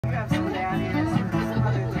You have some daddies and some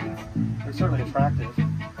other things. They're certainly attractive.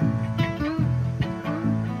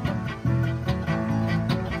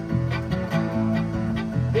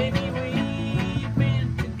 Baby, we've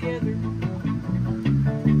been together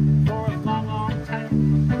for a long, long time.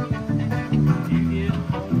 You get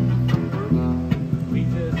home from work, we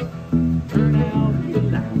just turn out the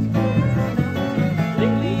lights.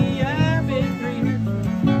 Lately I've been dreaming,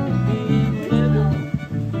 being clever,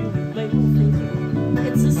 you late.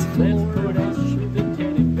 It's a Let's put us the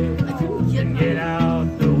teddy bear and get out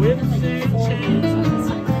the whips and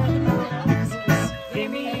chains.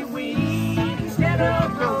 Give me weed instead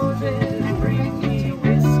of roses, bring me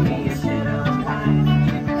whiskey instead of wine.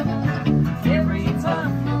 Every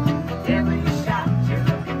puff, every shot, you're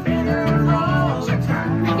looking better all the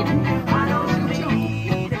time. I don't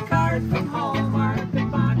need a card from Hallmark, a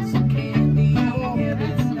box of candy,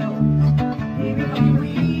 heaven knows. Give me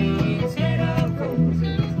weed instead of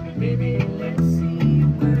roses, baby, let's see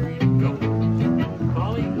where it goes.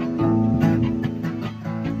 Holly?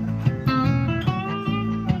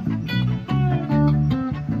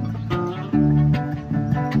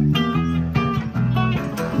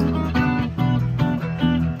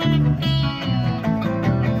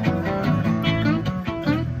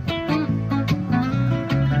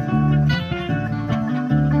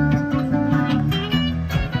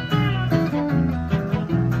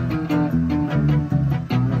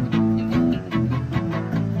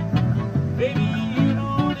 Baby, you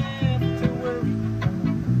don't have to worry.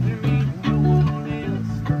 There ain't no one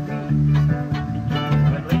else to be.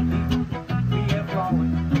 But lately, we have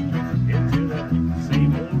fallen into the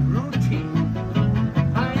same old routine.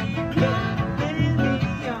 I ain't getting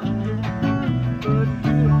any younger, but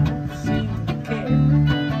you don't seem to care.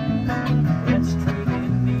 Let's trade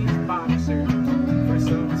in these boxers for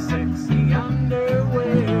some sexy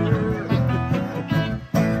underwear.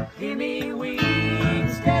 Give me weed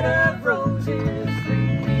instead of roses,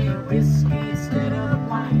 bring me whiskey instead of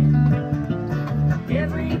wine.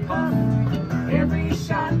 Every puff, every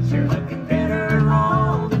shot, you're looking better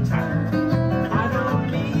all the time. I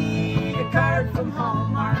don't need a card from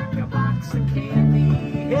Hallmark, a box of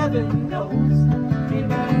candy, heaven knows. Give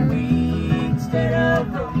me weed instead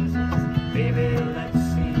of roses, baby, let's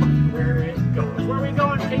see where it goes. Where we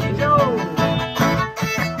going, King Joe?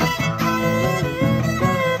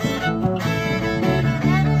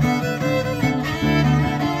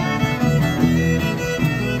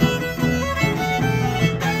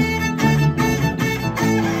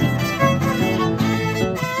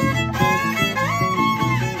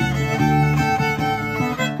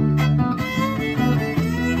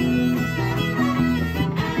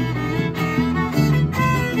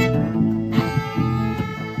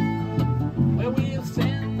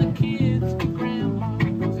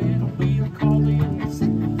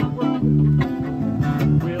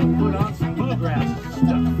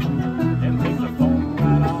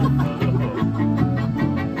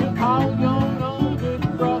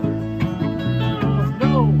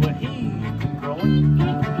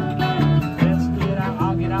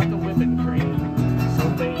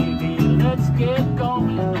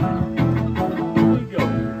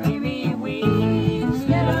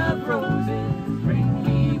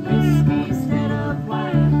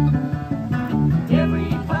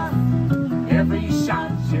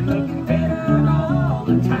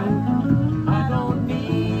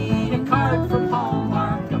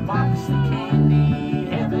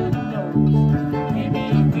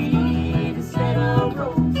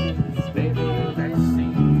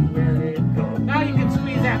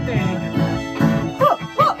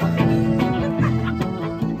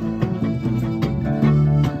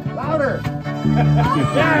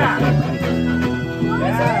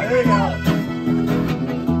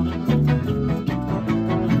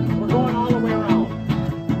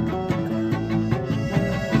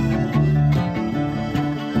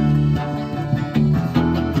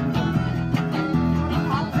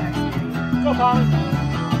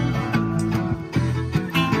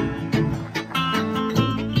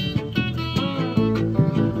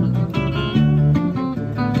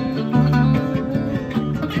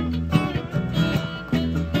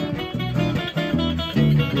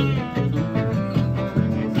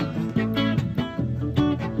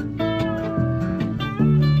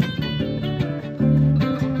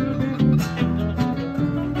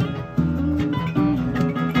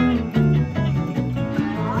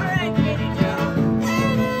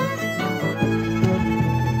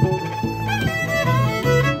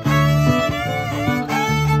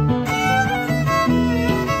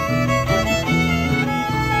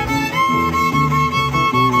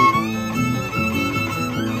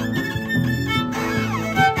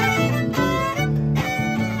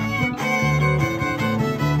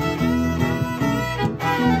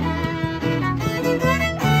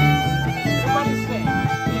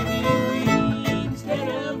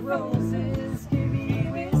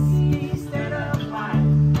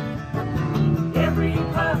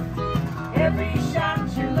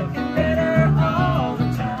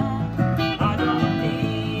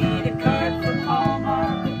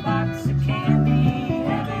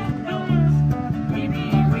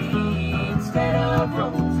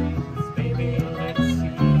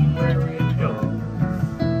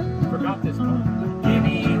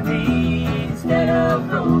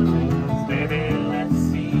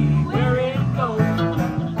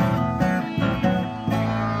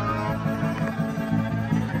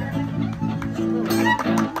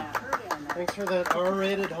 that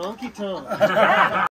R-rated honky tonk.